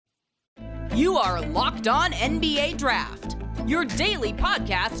You are Locked On NBA Draft, your daily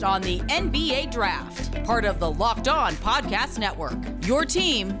podcast on the NBA Draft, part of the Locked On Podcast Network, your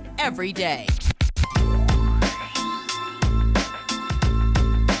team every day.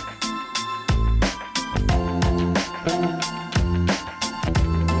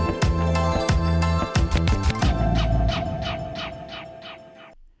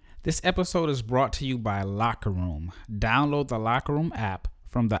 This episode is brought to you by Locker Room. Download the Locker Room app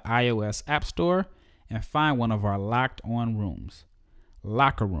from the iOS App Store and find one of our Locked On rooms.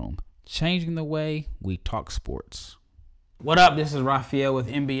 Locker Room, changing the way we talk sports. What up? This is Raphael with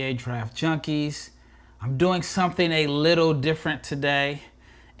NBA Draft Junkies. I'm doing something a little different today.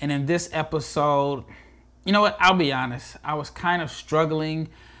 And in this episode, you know what? I'll be honest. I was kind of struggling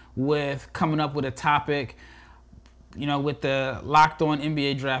with coming up with a topic. You know, with the Locked On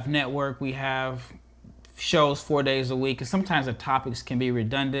NBA Draft Network, we have shows 4 days a week, and sometimes the topics can be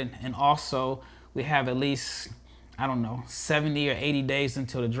redundant. And also, we have at least, 70 or 80 days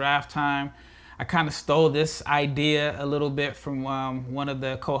until the draft time. I kind of stole this idea a little bit from one of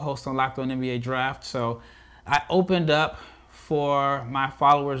the co-hosts on Locked On NBA Draft. So I opened up for my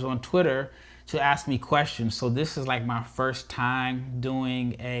followers on Twitter to ask me questions. So this is like my first time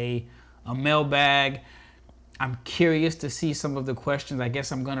doing a mailbag. I'm curious to see some of the questions. I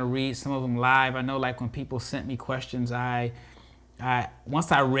guess I'm gonna read some of them live. I know, like, when people sent me questions, I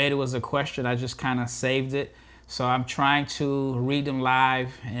once I read it was a question, I just kind of saved it. So I'm trying to read them live,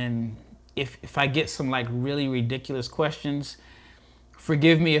 and if I get some like really ridiculous questions,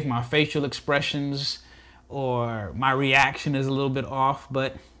 forgive me if my facial expressions or my reaction is a little bit off.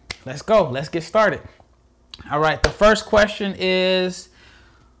 But let's go. Let's get started. All right. The first question is,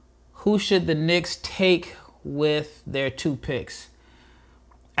 who should the Knicks take with their 2 picks?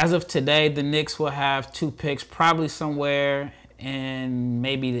 As of today, the Knicks will have 2 picks, probably somewhere in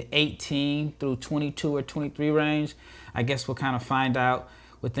maybe the 18 through 22 or 23 range. I guess we'll kind of find out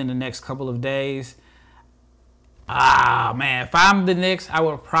within the next couple of days. Man, if I'm the Knicks, I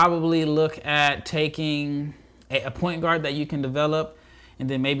would probably look at taking a point guard that you can develop, and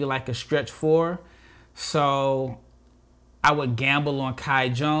then maybe like a stretch 4. So I would gamble on Kai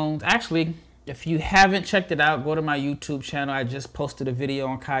Jones. Actually, if you haven't checked it out, go to my YouTube channel. I just posted a video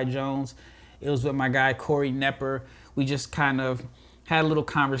on Kai Jones. It was with my guy, Corey Nepper. We just kind of had a little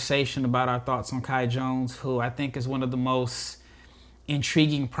conversation about our thoughts on Kai Jones, who I think is one of the most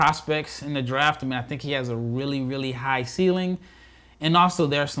intriguing prospects in the draft. I mean, I think he has a really, really high ceiling. And also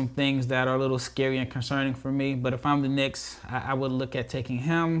there are some things that are a little scary and concerning for me. But if I'm the Knicks, I would look at taking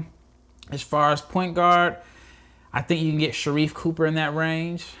him. As far as point guard, I think you can get Sharife Cooper in that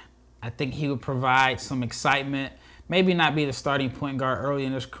range. I think he would provide some excitement. Maybe not be the starting point guard early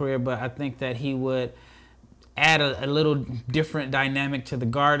in his career, but I think that he would add a little different dynamic to the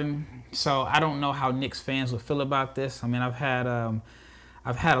Garden. So I don't know how Knicks fans would feel about this. I mean, I've had a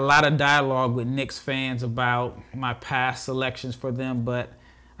lot of dialogue with Knicks fans about my past selections for them, but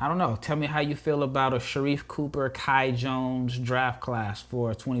I don't know. Tell me how you feel about a Sharife Cooper, Kai Jones draft class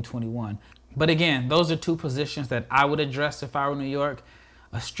for 2021. But again, those are 2 positions that I would address if I were New York.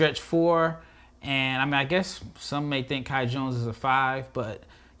 A stretch 4, and I mean, I guess some may think Kai Jones is a 5, but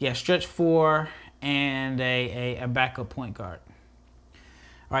yeah, stretch 4 and a backup point guard.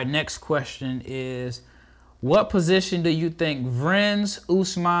 All right, next question is, what position do you think Vrins,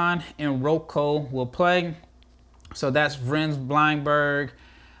 Usman, and Rocco will play? So that's Vrins Blindberg,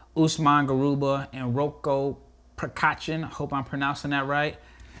 Usman Garuba, and Rocco Prkachin. I hope I'm pronouncing that right.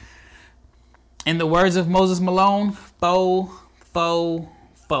 In the words of Moses Malone, foe.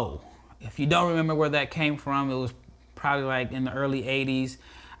 If you don't remember where that came from, it was probably like in the early 80s.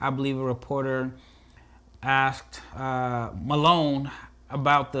 I believe a reporter asked Malone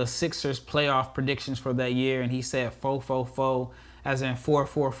about the Sixers playoff predictions for that year, and he said foe, as in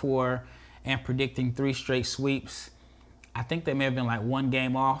 4-4-4, and predicting 3 straight sweeps. I think they may have been like 1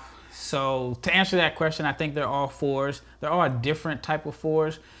 game off. So to answer that question, I think they're all 4s. They're all a different type of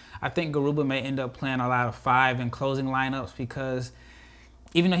 4s. I think Garuba may end up playing a lot of 5 in closing lineups because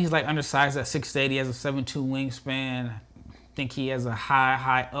even though he's like undersized at 6'8", he has a 7'2" wingspan. I think he has a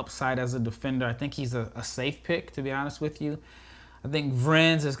high upside as a defender. I think he's a safe pick, to be honest with you. I think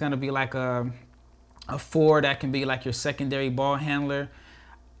Vrins is going to be like a 4 that can be like your secondary ball handler.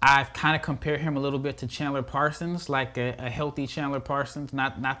 I've kind of compared him a little bit to Chandler Parsons, like a healthy Chandler Parsons,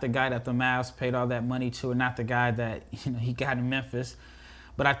 not the guy that the Mavs paid all that money to, or not the guy that he got in Memphis.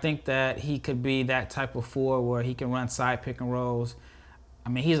 But I think that he could be that type of 4 where he can run side pick and rolls. I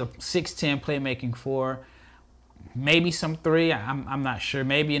mean, he's a 6'10" playmaking 4. Maybe some 3. I'm not sure.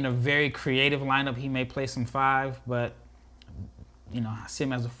 Maybe in a very creative lineup, he may play some 5. But, I see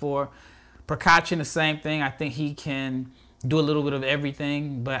him as a 4. Prakachen, the same thing. I think he can do a little bit of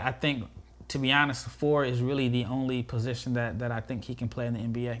everything, but I think, to be honest, 4 is really the only position that I think he can play in the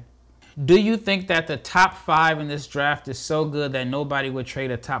NBA. Do you think that the top 5 in this draft is so good that nobody would trade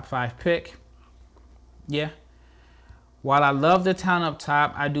a top 5 pick? Yeah. While I love the talent up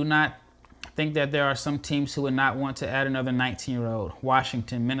top, I do not think that there are some teams who would not want to add another 19-year-old.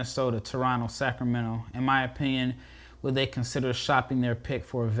 Washington, Minnesota, Toronto, Sacramento. In my opinion, would they consider shopping their pick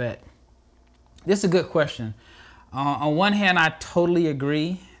for a vet? This is a good question. On one hand, I totally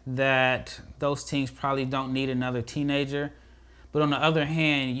agree that those teams probably don't need another teenager. But on the other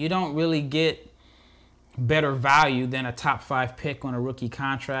hand, you don't really get better value than a top 5 pick on a rookie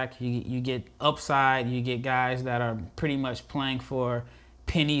contract. You get upside. You get guys that are pretty much playing for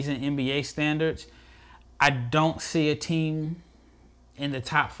pennies in NBA standards. I don't see a team in the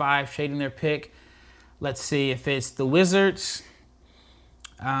top 5 trading their pick. Let's see, if it's the Wizards,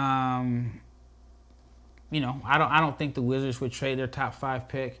 I don't think the Wizards would trade their top 5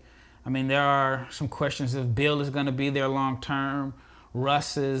 pick. I mean, there are some questions if Bill is going to be there long term.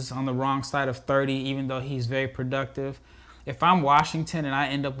 Russ is on the wrong side of 30, even though he's very productive. If I'm Washington and I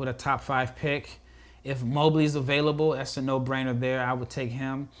end up with a top 5 pick, if Mobley's available, that's a no-brainer there. I would take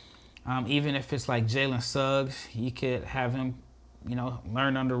him. Even if it's like Jalen Suggs, you could have him,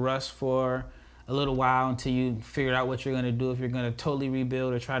 learn under Russ for a little while until you figure out what you're going to do, if you're going to totally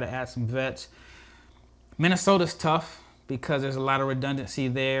rebuild or try to add some vets. Minnesota's tough because there's a lot of redundancy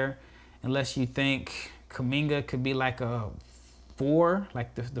there, unless you think Kuminga could be like a 4,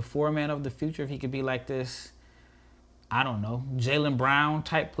 like the 4-man of the future. If he could be like this, I don't know, Jaylen Brown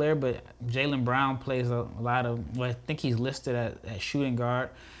type player, but Jaylen Brown plays a lot of, I think he's listed at shooting guard.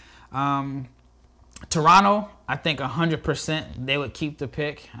 Toronto, I think 100% they would keep the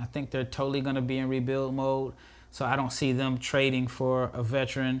pick. I think they're totally going to be in rebuild mode, so I don't see them trading for a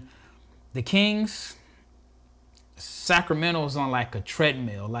veteran. The Kings, Sacramento's on like a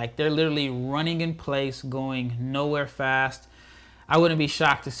treadmill. Like, they're literally running in place, going nowhere fast. I wouldn't be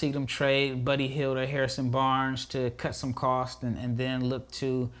shocked to see them trade Buddy Hield or Harrison Barnes to cut some cost and then look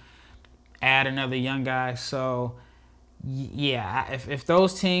to add another young guy. So, yeah, if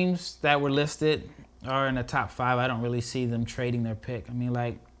those teams that were listed are in the top 5, I don't really see them trading their pick. I mean,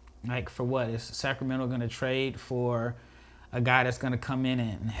 like for what? Is Sacramento going to trade for a guy that's going to come in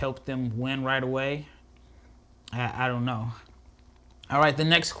and help them win right away? I don't know. All right, the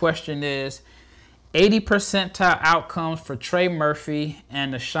next question is 80 percentile outcomes for Trey Murphy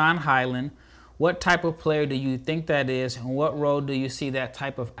and Nah'Shon Hyland. What type of player do you think that is, and what role do you see that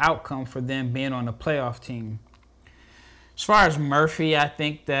type of outcome for them being on a playoff team? As far as Murphy, I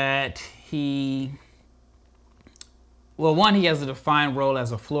think that he has a defined role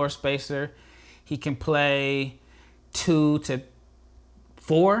as a floor spacer. He can play 2 to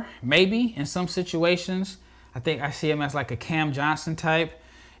 4, maybe, in some situations. I think I see him as like a Cam Johnson type.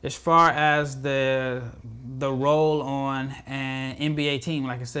 As far as the role on an NBA team,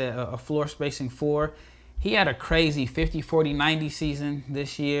 like I said, a floor spacing 4, he had a crazy 50, 40, 90 season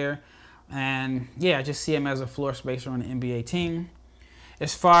this year. And yeah, I just see him as a floor spacer on an NBA team.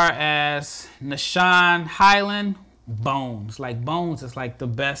 As far as Nah'Shon Hyland, Bones. Like, Bones is like the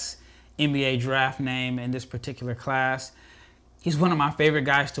best NBA draft name in this particular class. He's one of my favorite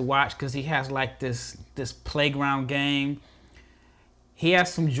guys to watch because he has like this playground game. He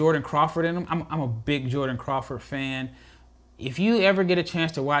has some Jordan Crawford in him. I'm a big Jordan Crawford fan. If you ever get a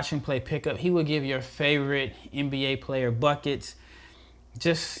chance to watch him play pickup, he will give your favorite NBA player buckets.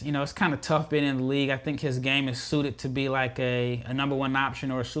 Just, it's kind of tough being in the league. I think his game is suited to be like a number 1 option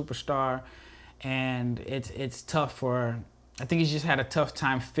or a superstar. And it's tough I think he's just had a tough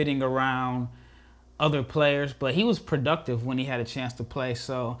time fitting around other players. But he was productive when he had a chance to play.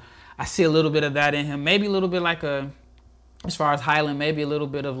 So I see a little bit of that in him. Maybe a little bit like as far as Hyland, maybe a little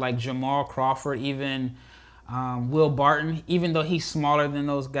bit of like Jamal Crawford, even Will Barton, even though he's smaller than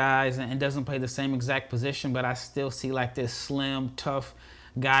those guys and doesn't play the same exact position, but I still see like this slim, tough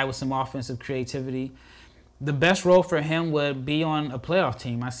guy with some offensive creativity. The best role for him would be on a playoff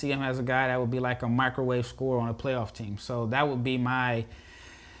team. I see him as a guy that would be like a microwave scorer on a playoff team. So that would be my,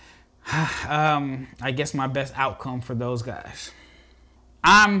 I guess, my best outcome for those guys.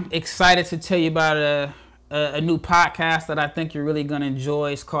 I'm excited to tell you about a new podcast that I think you're really going to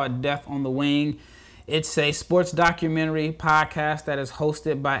enjoy. It's called Death on the Wing. It's a sports documentary podcast that is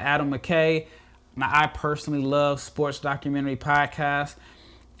hosted by Adam McKay. Now, I personally love sports documentary podcasts.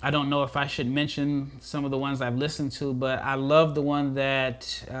 I don't know if I should mention some of the ones I've listened to, but I love the one that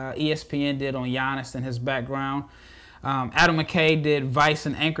ESPN did on Giannis and his background. Adam McKay did Vice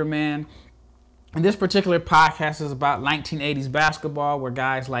and Anchorman. And this particular podcast is about 1980s basketball, where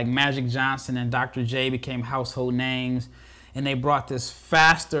guys like Magic Johnson and Dr. J became household names, and they brought this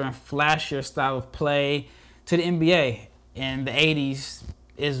faster and flashier style of play to the NBA. In the 80s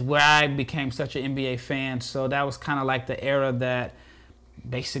is where I became such an NBA fan, so that was kind of like the era that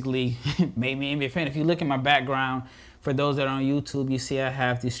basically made me an NBA fan. If you look at my background, for those that are on YouTube, you see I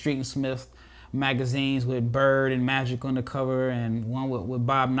have the Street and Smith magazines with Bird and Magic on the cover, and one with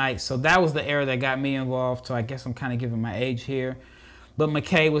Bob Knight. So that was the era that got me involved. So I guess I'm kind of giving my age here. But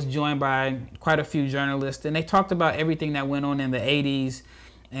McKay was joined by quite a few journalists, and they talked about everything that went on in the 80s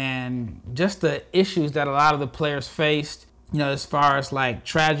and just the issues that a lot of the players faced, as far as like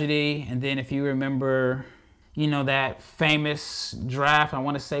tragedy. And then if you remember, that famous draft, I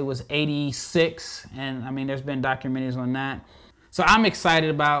want to say was 86. And I mean, there's been documentaries on that. So I'm excited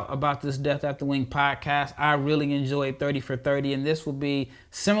about this Death at the Wing podcast. I really enjoyed 30 for 30, and this will be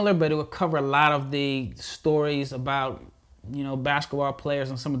similar, but it will cover a lot of the stories about, basketball players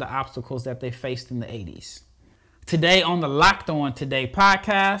and some of the obstacles that they faced in the 80s. Today on the Locked On Today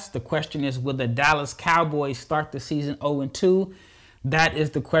podcast, the question is, will the Dallas Cowboys start the season 0-2? That is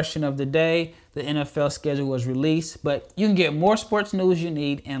the question of the day. The NFL schedule was released, but you can get more sports news you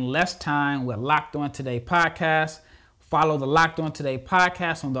need in less time with Locked On Today podcast. Follow the Locked On Today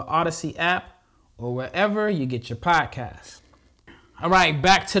podcast on the Odyssey app or wherever you get your podcasts. All right,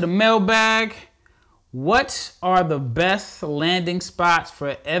 back to the mailbag. What are the best landing spots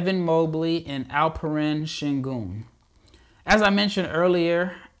for Evan Mobley and Alperen Sengun? As I mentioned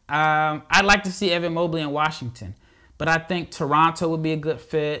earlier, I'd like to see Evan Mobley in Washington, but I think Toronto would be a good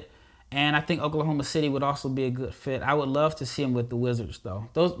fit, and I think Oklahoma City would also be a good fit. I would love to see him with the Wizards, though.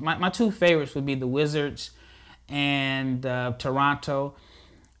 My two favorites would be the Wizards and Toronto.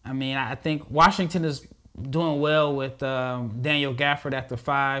 I mean, I think Washington is doing well with Daniel Gafford at the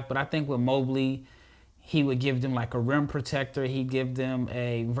 5, but I think with Mobley, he would give them like a rim protector. He'd give them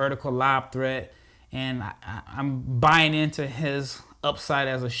a vertical lob threat, and I'm buying into his upside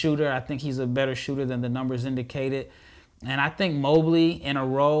as a shooter. I think he's a better shooter than the numbers indicated. And I think Mobley in a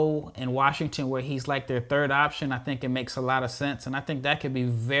role in Washington where he's like their third option, I think it makes a lot of sense. And I think that could be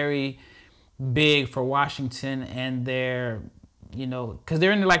very big for Washington and their, because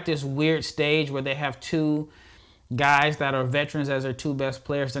they're in like this weird stage where they have two guys that are veterans as their two best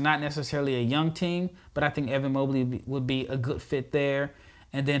players. They're not necessarily a young team, but I think Evan Mobley would be a good fit there.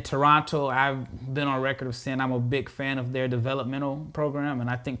 And then Toronto, I've been on record of saying I'm a big fan of their developmental program, and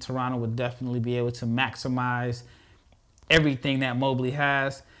I think Toronto would definitely be able to maximize everything that Mobley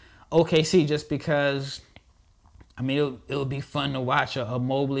has. OKC, just because it would be fun to watch a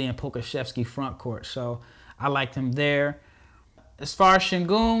Mobley and Pokusevski front court. So I liked him there. As far as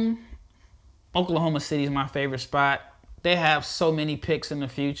Sengun, Oklahoma City is my favorite spot. They have so many picks in the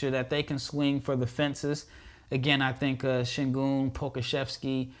future that they can swing for the fences. Again, I think Sengun,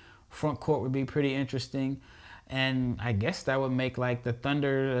 Pokusevski front court would be pretty interesting. And I guess that would make like the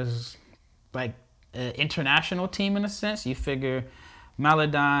Thunder as like an international team in a sense. You figure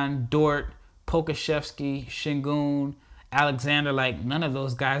Maledon, Dort, Pokusevski, Sengun, Alexander, like none of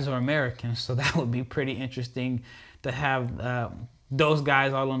those guys are Americans, so that would be pretty interesting to have those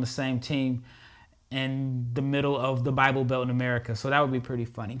guys all on the same team in the middle of the Bible Belt in America. So that would be pretty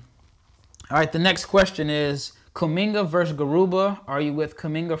funny. All right, the next question is Kuminga versus Garuba. Are you with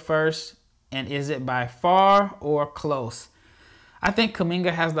Kuminga first, and is it by far or close? I think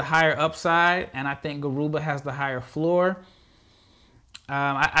Kuminga has the higher upside, and I think Garuba has the higher floor.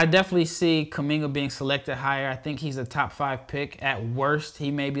 I definitely see Kuminga being selected higher. I think he's a top 5 pick. At worst,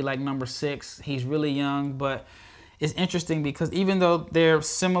 he may be like number 6. He's really young, but it's interesting because even though they're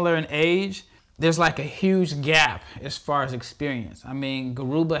similar in age, there's like a huge gap as far as experience. I mean,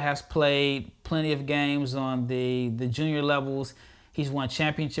 Garuba has played plenty of games on the junior levels. He's won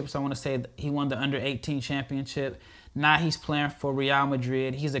championships. I want to say he won the under-18 championship. Now he's playing for Real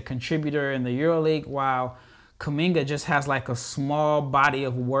Madrid. He's a contributor in the EuroLeague, while Kuminga just has like a small body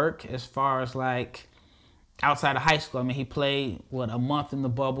of work as far as like outside of high school. I mean, he played, a month in the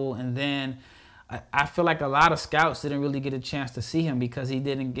bubble, and then I feel like a lot of scouts didn't really get a chance to see him because he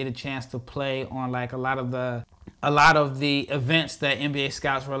didn't get a chance to play on like a lot of the events that NBA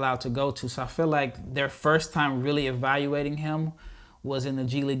scouts were allowed to go to. So I feel like their first time really evaluating him was in the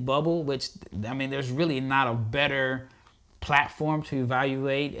G League bubble, which, I mean, there's really not a better platform to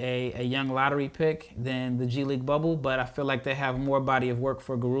evaluate a young lottery pick than the G League bubble, but I feel like they have more body of work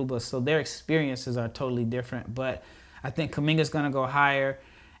for Garuba, so their experiences are totally different. But I think Kuminga's going to go higher,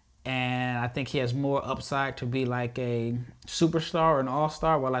 and I think he has more upside to be like a superstar or an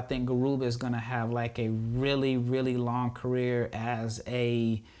all-star, while I think Garuba is going to have like a really, really long career as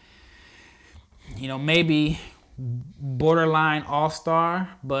a maybe borderline all-star,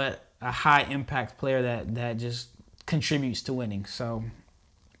 but a high impact player that just contributes to winning. So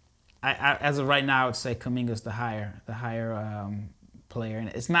I as of right now, I would say Kuminga's the higher player, and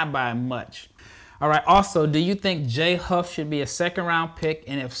it's not by much. All right. Also, do you think Jay Huff should be a second-round pick?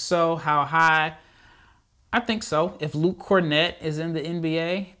 And if so, how high? I think so. If Luke Kornet is in the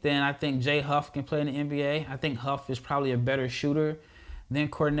NBA, then I think Jay Huff can play in the NBA. I think Huff is probably a better shooter than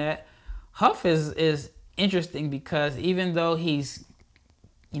Kornet. Huff is interesting because even though he's,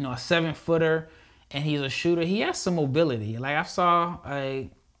 a 7-footer and he's a shooter, he has some mobility.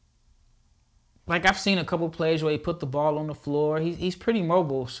 I've seen a couple plays where he put the ball on the floor. He's pretty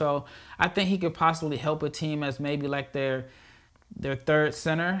mobile, so I think he could possibly help a team as maybe like their third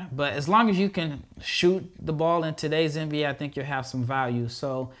center. But as long as you can shoot the ball in today's NBA, I think you'll have some value.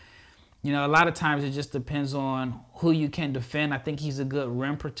 So, a lot of times it just depends on who you can defend. I think he's a good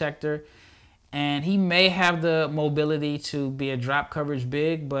rim protector, and he may have the mobility to be a drop coverage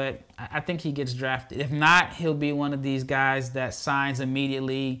big, but I think he gets drafted. If not, he'll be one of these guys that signs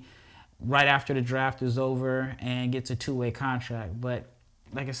immediately right after the draft is over and gets a 2-way contract. But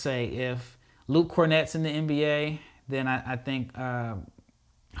like I say, if Luke Kornet's in the NBA, then I think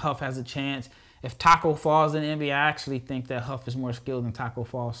Huff has a chance. If Taco Fall's in the NBA, I actually think that Huff is more skilled than Taco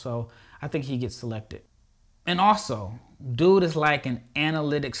Fall, so I think he gets selected. And also, dude is like an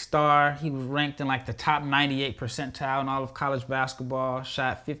analytics star. He was ranked in like the top 98 percentile in all of college basketball,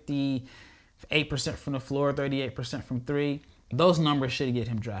 shot 58% from the floor, 38% from three. Those numbers should get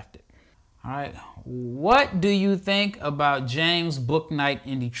him drafted. All right, what do you think about James Bouknight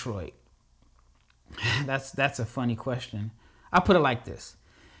in Detroit? That's a funny question. I'll put it like this.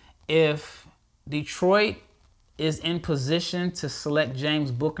 If Detroit is in position to select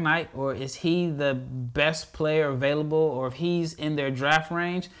James Bouknight, or is he the best player available, or if he's in their draft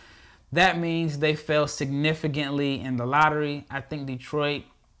range, that means they fell significantly in the lottery. I think Detroit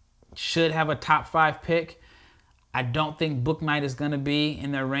should have a top 5 pick. I don't think Bouknight is going to be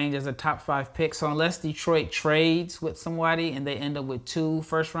in their range as a top 5 pick. So unless Detroit trades with somebody and they end up with 2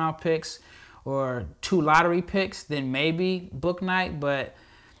 first-round picks or 2 lottery picks, then maybe Bouknight. But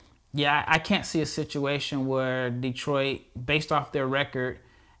yeah, I can't see a situation where Detroit, based off their record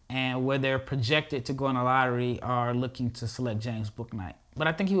and where they're projected to go in the lottery, are looking to select James Bouknight. But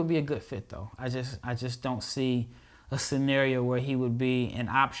I think he would be a good fit, though. I just don't see a scenario where he would be an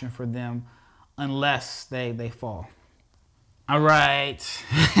option for them unless they fall. All right.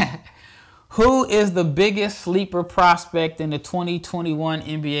 Who is the biggest sleeper prospect in the 2021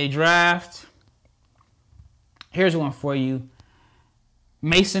 NBA draft? Here's one for you.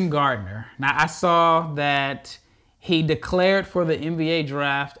 Mason Gardner. Now, I saw that he declared for the NBA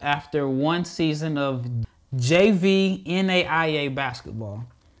draft after 1 season of JV NAIA basketball.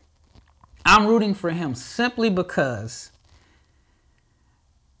 I'm rooting for him simply because,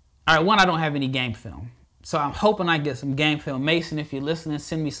 all right, one, I don't have any game film. So I'm hoping I get some game film. Mason, if you're listening,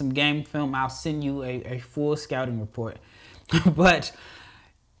 send me some game film. I'll send you a full scouting report. But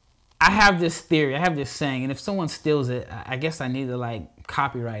I have this theory, I have this saying, and if someone steals it, I guess I need to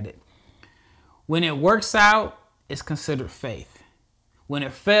copyright it. When it works out, it's considered faith. When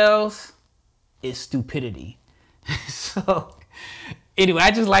it fails, it's stupidity. So anyway,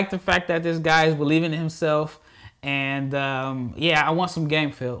 I just like the fact that this guy is believing in himself. And I want some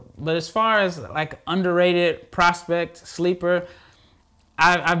game film. But as far as underrated prospect, sleeper,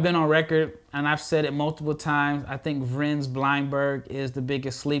 I've been on record and I've said it multiple times. I think Vrenz Bleinberg is the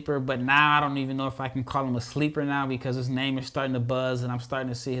biggest sleeper, but now I don't even know if I can call him a sleeper now because his name is starting to buzz and I'm starting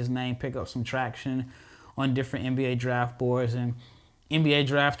to see his name pick up some traction on different NBA draft boards, and NBA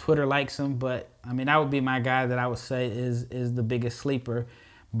draft Twitter likes him. But that would be my guy that I would say is the biggest sleeper.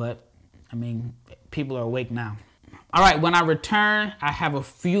 But people are awake now. All right, when I return, I have a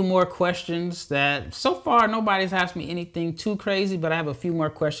few more questions that so far nobody's asked me anything too crazy, but I have a few more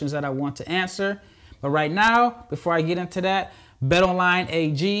questions that I want to answer. But right now, before I get into that, BetOnline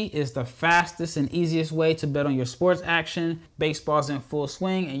AG is the fastest and easiest way to bet on your sports action. Baseball's in full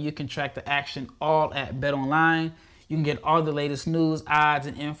swing, and you can track the action all at BetOnline. You can get all the latest news, odds,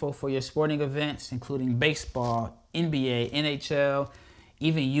 and info for your sporting events, including baseball, NBA, NHL,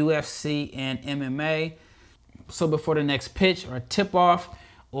 even UFC and MMA. So before the next pitch or tip-off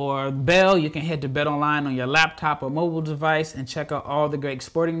or bell, you can head to BetOnline on your laptop or mobile device and check out all the great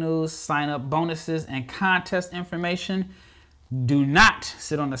sporting news, sign-up bonuses, and contest information. Do not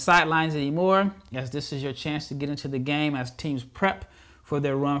sit on the sidelines anymore, as this is your chance to get into the game as teams prep for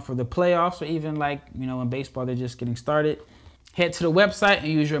their run for the playoffs, or even in baseball, they're just getting started. Head to the website and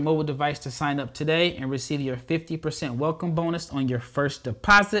use your mobile device to sign up today and receive your 50% welcome bonus on your first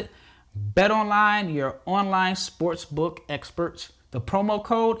deposit. BetOnline, your online sportsbook experts. The promo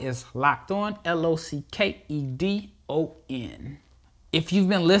code is Locked On, LOCKEDON. If you've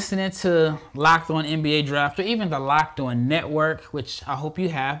been listening to Locked On NBA Draft or even the Locked On Network, which I hope you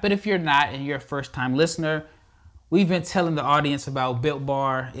have, but if you're not and you're a first-time listener, we've been telling the audience about Built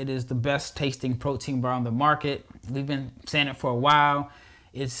Bar. It is the best tasting protein bar on the market. We've been saying it for a while.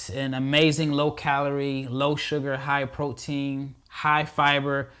 It's an amazing low-calorie, low-sugar, high-protein,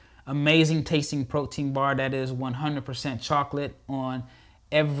 high-fiber, amazing tasting protein bar that is 100% chocolate on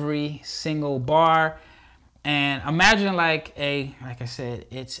every single bar. And imagine like I said,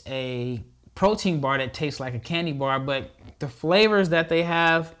 it's a protein bar that tastes like a candy bar, but the flavors that they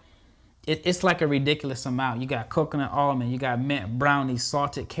have, it's like a ridiculous amount. You got coconut almond, you got mint brownie,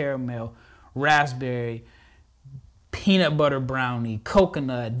 salted caramel, raspberry, peanut butter brownie,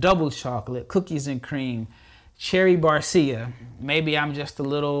 coconut, double chocolate, cookies and cream, cherry barcia. Maybe I'm just a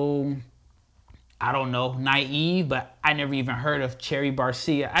little, I don't know, naive, but I never even heard of cherry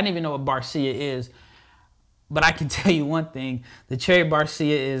barcia. I didn't even know what barcia is. But I can tell you one thing, the cherry barcia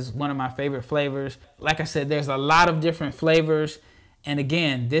is one of my favorite flavors. Like I said, there's a lot of different flavors. And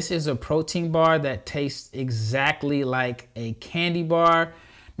again, this is a protein bar that tastes exactly like a candy bar.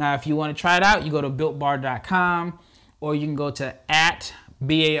 Now, if you want to try it out, you go to BuiltBar.com or you can go to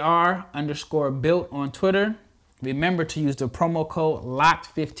 @BAR_Built on Twitter. Remember to use the promo code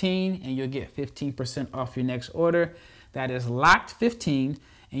LOCKED15 and you'll get 15% off your next order. That is LOCKED15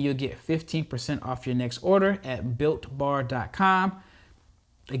 and you'll get 15% off your next order at BuiltBar.com.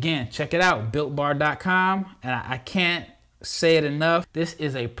 Again, check it out, BuiltBar.com. And I can't say it enough. This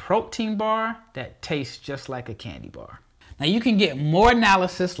is a protein bar that tastes just like a candy bar. Now you can get more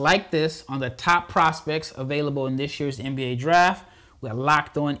analysis like this on the top prospects available in this year's NBA Draft. We have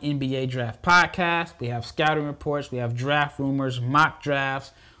Locked On NBA Draft Podcast. We have scouting reports. We have draft rumors, mock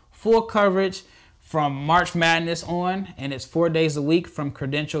drafts, full coverage from March Madness on. And it's 4 days a week from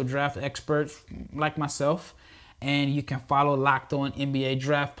credentialed draft experts like myself. And you can follow Locked On NBA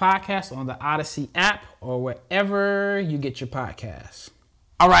Draft Podcast on the Odyssey app or wherever you get your podcasts.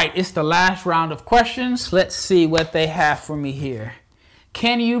 All right, it's the last round of questions. Let's see what they have for me here.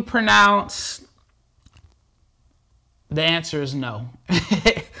 Can you pronounce... The answer is no.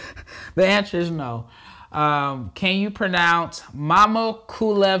 The answer is no. Can you pronounce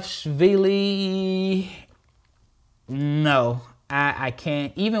Mamukelashvili? No, I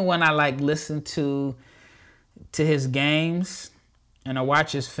can't. Even when I listen to his games and I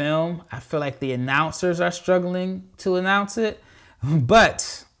watch his film, I feel like the announcers are struggling to announce it.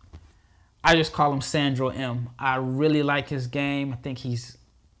 But I just call him Sandro M. I really like his game. I think he's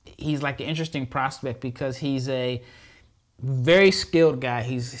like an interesting prospect because he's a very skilled guy.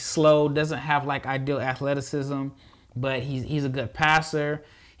 He's slow, doesn't have ideal athleticism, but he's a good passer.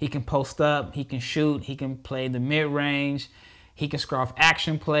 He can post up, he can shoot, he can play the mid-range, he can score off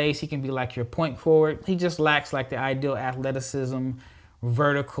action plays, he can be like your point forward. He just lacks the ideal athleticism,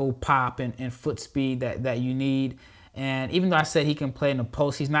 vertical pop, and foot speed that you need. And even though I said he can play in the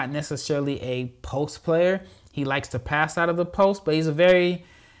post, he's not necessarily a post player. He likes to pass out of the post, but he's a very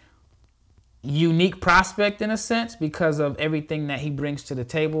unique prospect in a sense because of everything that he brings to the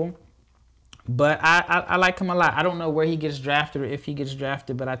table. But I like him a lot. I don't know where he gets drafted or if he gets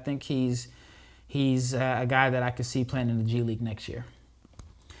drafted, but I think he's a guy that I could see playing in the G League next year.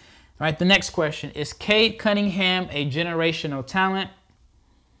 All right, the next question. Is Cade Cunningham a generational talent?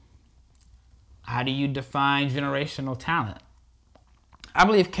 How do you define generational talent? I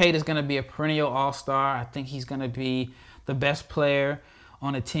believe Cade is going to be a perennial all-star. I think he's going to be the best player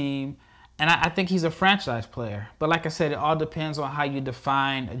on a team. And I think he's a franchise player. But like I said, it all depends on how you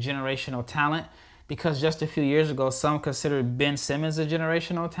define a generational talent. Because just a few years ago, some considered Ben Simmons a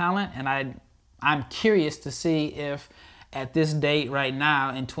generational talent. And I'm curious to see if at this date right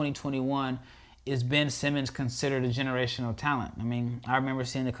now in 2021, is Ben Simmons considered a generational talent? I mean, I remember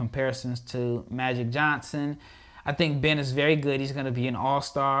seeing the comparisons to Magic Johnson. I think Ben is very good. He's going to be an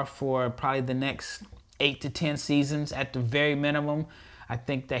all-star for probably the next 8 to 10 seasons at the very minimum. I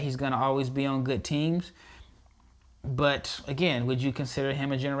think that he's going to always be on good teams. But again, would you consider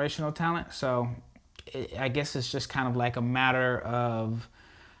him a generational talent? So I guess it's just kind of like a matter of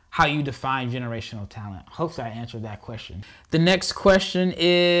how you define generational talent. Hopefully I answered that question. The next question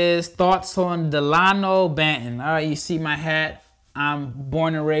is thoughts on Delano Banton. All right, you see my hat. I'm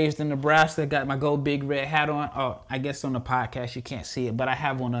born and raised in Nebraska. Got my Go Big Red hat on. Oh, I guess on the podcast you can't see it, but I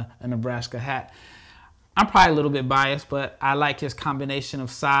have on a Nebraska hat. I'm probably a little bit biased, but I like his combination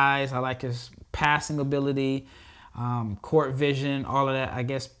of size. I like his passing ability, court vision, all of that. I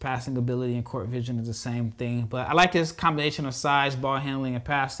guess passing ability and court vision is the same thing. But I like his combination of size, ball handling, and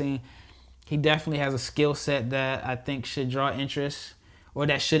passing. He definitely has a skill set that I think should draw interest, or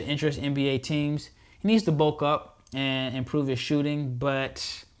that should interest NBA teams. He needs to bulk up and improve his shooting,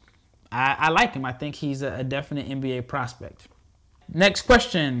 but I like him. I think he's a definite NBA prospect. Next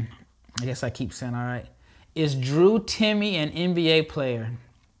question. I guess I keep saying all right. Is Drew Timme an NBA player?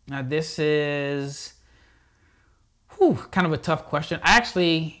 Now this is kind of a tough question. I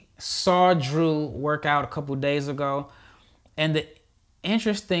actually saw Drew work out a couple days ago, and the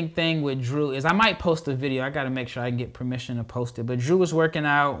interesting thing with Drew is I might post a video. I got to make sure I get permission to post it. But Drew was working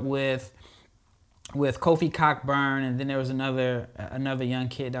out with Kofi Cockburn, and then there was another young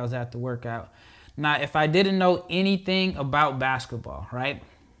kid that was at the workout. Now, if I didn't know anything about basketball, right,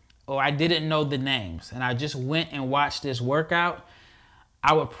 or I didn't know the names, and I just went and watched this workout,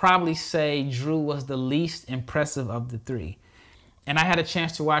 I would probably say Drew was the least impressive of the three. And I had a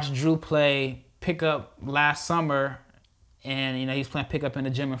chance to watch Drew play pickup last summer, and he was playing pickup in the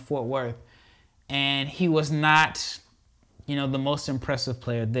gym in Fort Worth, and he was not, the most impressive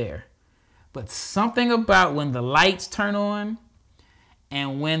player there. But something about when the lights turn on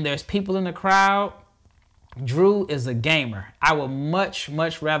and when there's people in the crowd, Drew is a gamer. I would much,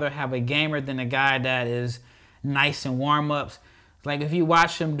 much rather have a gamer than a guy that is nice in warm-ups. Like if you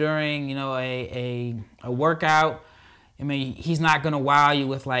watch him during, a workout, he's not going to wow you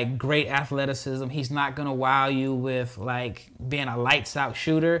with like great athleticism. He's not going to wow you with like being a lights out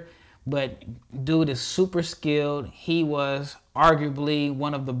shooter, but dude is super skilled. He was arguably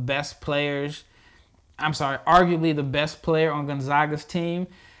the best player on Gonzaga's team.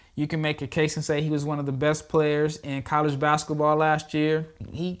 You can make a case and say he was one of the best players in college basketball last year.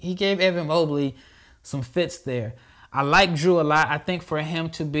 He gave Evan Mobley some fits there. I like Drew a lot. I think for him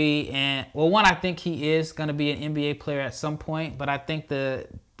to be I think he is going to be an NBA player at some point, but I think the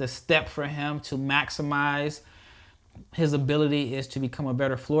step for him to maximize his ability is to become a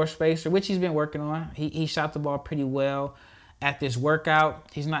better floor spacer, which he's been working on. He shot the ball pretty well at this workout.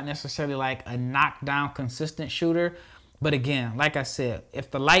 He's not necessarily like a knockdown consistent shooter, but again, like I said, if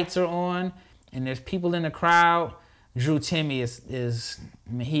the lights are on and there's people in the crowd, Drew Timme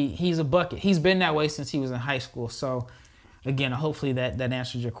he's a bucket. He's been that way since he was in high school. So, again, hopefully that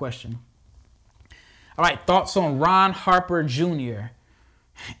answers your question. All right, thoughts on Ron Harper Jr.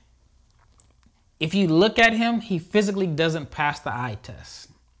 If you look at him, he physically doesn't pass the eye test.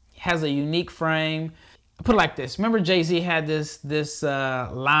 He has a unique frame. I'll put it like this. Remember Jay-Z had this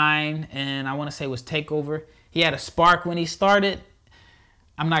line, and I want to say it was Takeover. He had a spark when he started.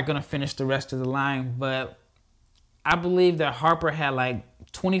 I'm not going to finish the rest of the line, but I believe that Harper had like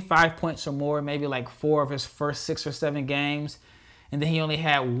 25 points or more, maybe like 4 of his first 6 or 7 games. And then he only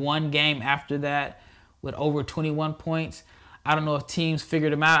had one game after that with over 21 points. I don't know if teams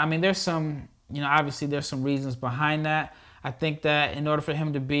figured him out. There's some, obviously there's some reasons behind that. I think that in order for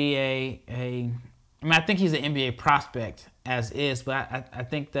him to be I think he's an NBA prospect as is, but I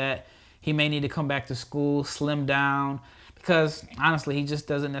think that he may need to come back to school, slim down, because honestly, he just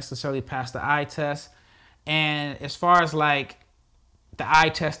doesn't necessarily pass the eye test. And as far as like the eye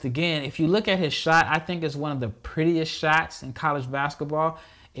test again, if you look at his shot, I think it's one of the prettiest shots in college basketball.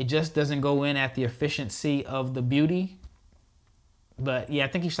 It just doesn't go in at the efficiency of the beauty. But yeah, I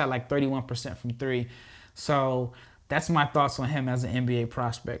think he shot like 31% from 3. So that's my thoughts on him as an NBA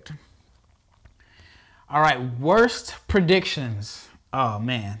prospect. All right, worst predictions. Oh,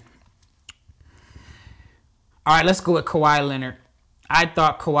 man. All right, let's go with Kawhi Leonard. I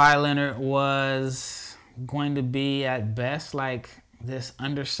thought Kawhi Leonard was going to be at best like this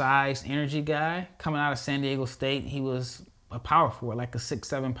undersized energy guy coming out of San Diego State. He was a power forward, like a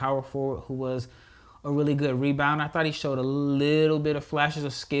 6'7" power forward who was a really good rebounder. I thought he showed a little bit of flashes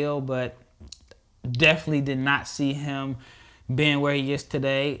of skill, but definitely did not see him being where he is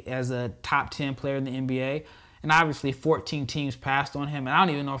today as a top 10 player in the NBA. And obviously 14 teams passed on him, and I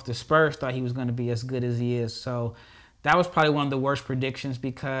don't even know if the Spurs thought he was going to be as good as he is. So that was probably one of the worst predictions,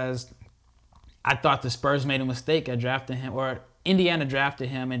 because I thought the Spurs made a mistake at drafting him, or Indiana drafted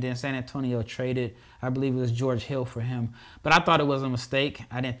him, and then San Antonio traded, I believe it was George Hill for him. But I thought it was a mistake.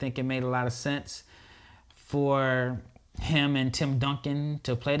 I didn't think it made a lot of sense for him and Tim Duncan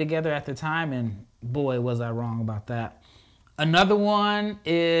to play together at the time, and boy, was I wrong about that. Another one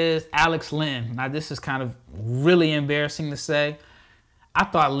is Alex Len. Now, this is kind of really embarrassing to say. I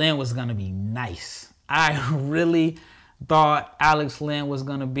thought Len was going to be nice. I really thought Alex Len was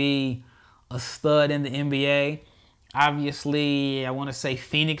going to be a stud in the NBA. Obviously, I want to say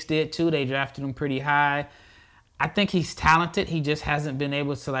Phoenix did too. They drafted him pretty high. I think he's talented. He just hasn't been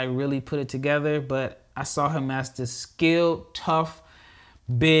able to like really put it together. But I saw him as this skilled, tough,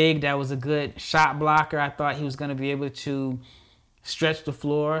 big, that was a good shot blocker. I thought he was going to be able to stretched the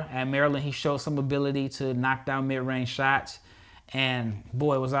floor. At Maryland, he showed some ability to knock down mid-range shots. And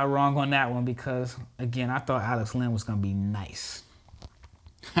boy, was I wrong on that one because, again, I thought Alex Len was going to be nice.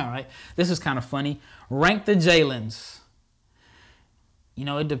 All right, this is kind of funny. Rank the Jalen's. You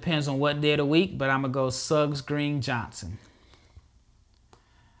know, it depends on what day of the week, but I'm going to go Suggs, Green, Johnson.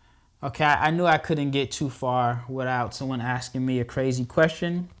 Okay, I knew I couldn't get too far without someone asking me a crazy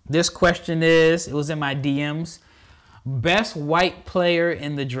question. This question is, it was in my DMs, best white player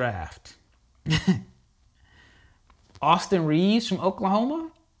in the draft. Austin Reeves from Oklahoma.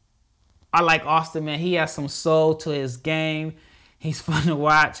 I like Austin, man. He has some soul to his game. He's fun to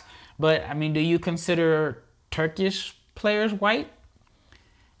watch. But, I mean, do you consider Turkish players white?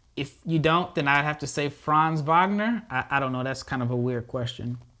 If you don't, then I'd have to say Franz Wagner. I don't know. That's kind of a weird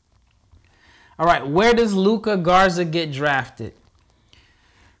question. All right, where does Luka Garza get drafted?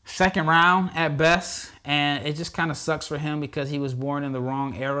 Second round at best, and it just kind of sucks for him because he was born in the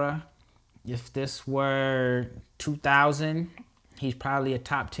wrong era. If this were 2000, he's probably a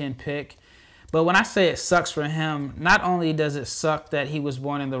top 10 pick. But when I say it sucks for him, not only does it suck that he was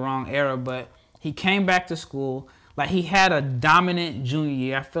born in the wrong era, but he came back to school. Like, he had a dominant junior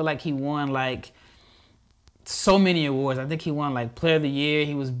year. I feel like he won, like, so many awards. I think he won, like, Player of the Year.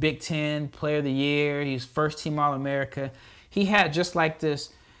 He was Big Ten Player of the Year. He was first team All-America. He had just, like, this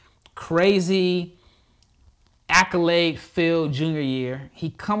crazy accolade-filled junior year. He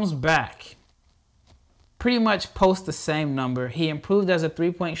comes back, pretty much post the same number. He improved as a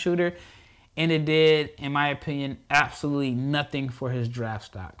three-point shooter, and it did, in my opinion, absolutely nothing for his draft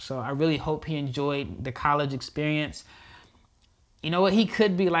stock. So I really hope he enjoyed the college experience. You know what? He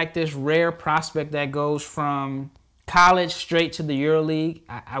could be like this rare prospect that goes from college straight to the EuroLeague.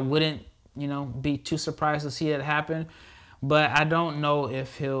 I wouldn't, be too surprised to see it happen. But I don't know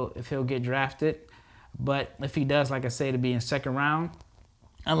if he'll get drafted. But if he does, like I say, to be in second round,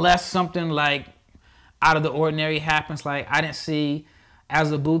 unless something like out of the ordinary happens, like I didn't see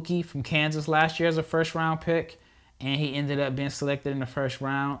Azubuike from Kansas last year as a first-round pick, and he ended up being selected in the first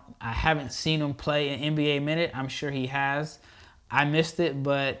round. I haven't seen him play an NBA minute. I'm sure he has. I missed it,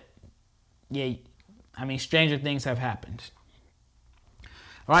 but, yeah, I mean, stranger things have happened.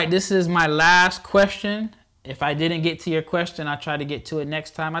 All right, this is my last question. If I didn't get to your question, I'll try to get to it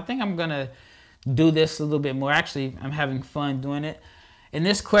next time. I think I'm going to do this a little bit more. Actually, I'm having fun doing it. And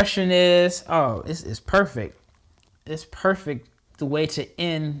this question is, it's perfect. It's perfect. The way to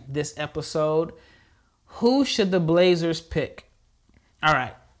end this episode. Who should the Blazers pick? All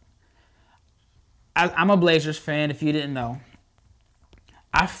right. I'm a Blazers fan, if you didn't know.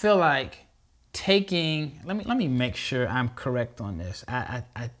 I feel like taking... Let me make sure I'm correct on this.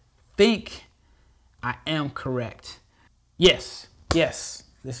 I think I am correct. Yes, this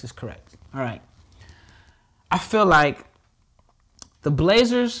is correct. All right. I feel like the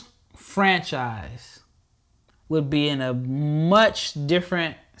Blazers franchise would be in a much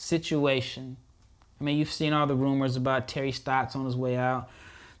different situation. I mean, you've seen all the rumors about Terry Stotts on his way out.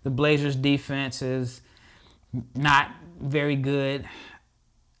 The Blazers defense is not very good.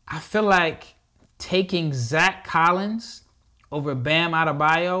 I feel like taking Zach Collins over Bam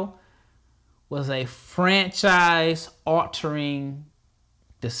Adebayo was a franchise-altering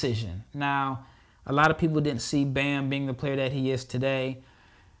decision. Now, a lot of people didn't see Bam being the player that he is today.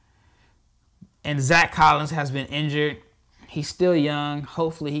 And Zach Collins has been injured. He's still young.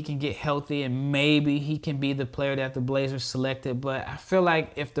 Hopefully he can get healthy and maybe he can be the player that the Blazers selected. But I feel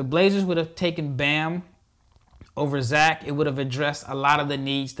like if the Blazers would have taken Bam over Zach, it would have addressed a lot of the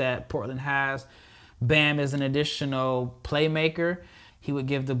needs that Portland has. Bam is an additional playmaker. He would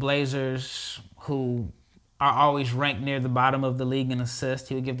give the Blazers, who are always ranked near the bottom of the league in assists,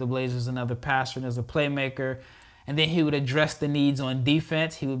 he would give the Blazers another passer and as a playmaker. And then he would address the needs on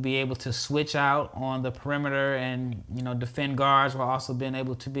defense. He would be able to switch out on the perimeter and, defend guards while also being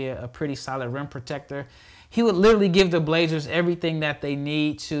able to be a pretty solid rim protector. He would literally give the Blazers everything that they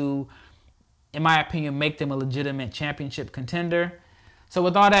need to, in my opinion, make them a legitimate championship contender. So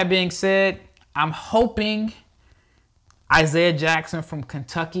with all that being said, I'm hoping Isaiah Jackson from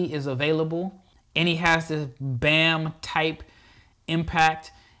Kentucky is available and he has this Bam-type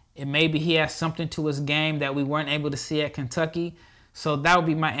impact. And maybe he has something to his game that we weren't able to see at Kentucky. So that would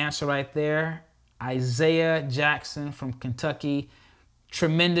be my answer right there. Isaiah Jackson from Kentucky.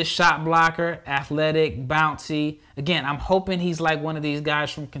 Tremendous shot blocker, athletic, bouncy. Again, I'm hoping he's like one of these guys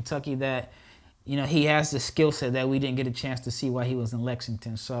from Kentucky that, he has the skill set that we didn't get a chance to see while he was in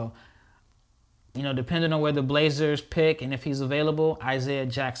Lexington. So, depending on where the Blazers pick and if he's available, Isaiah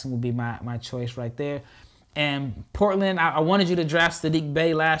Jackson will be my choice right there. And Portland, I wanted you to draft Saddiq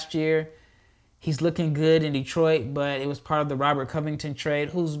Bey last year. He's looking good in Detroit, but it was part of the Robert Covington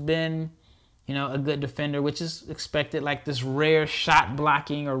trade, who's been, a good defender, which is expected, like this rare shot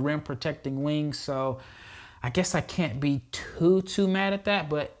blocking or rim protecting wing. So I guess I can't be too mad at that.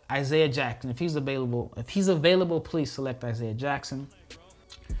 But Isaiah Jackson, if he's available, please select Isaiah Jackson.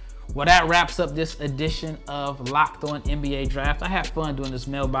 Well, that wraps up this edition of Locked On NBA Draft. I had fun doing this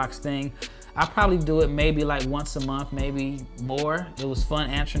mailbox thing. I'll probably do it maybe like once a month, maybe more. It was fun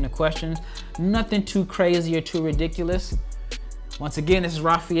answering the questions. Nothing too crazy or too ridiculous. Once again, this is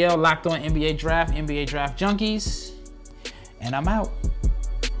Raphael, Locked On NBA Draft Junkies, and I'm out.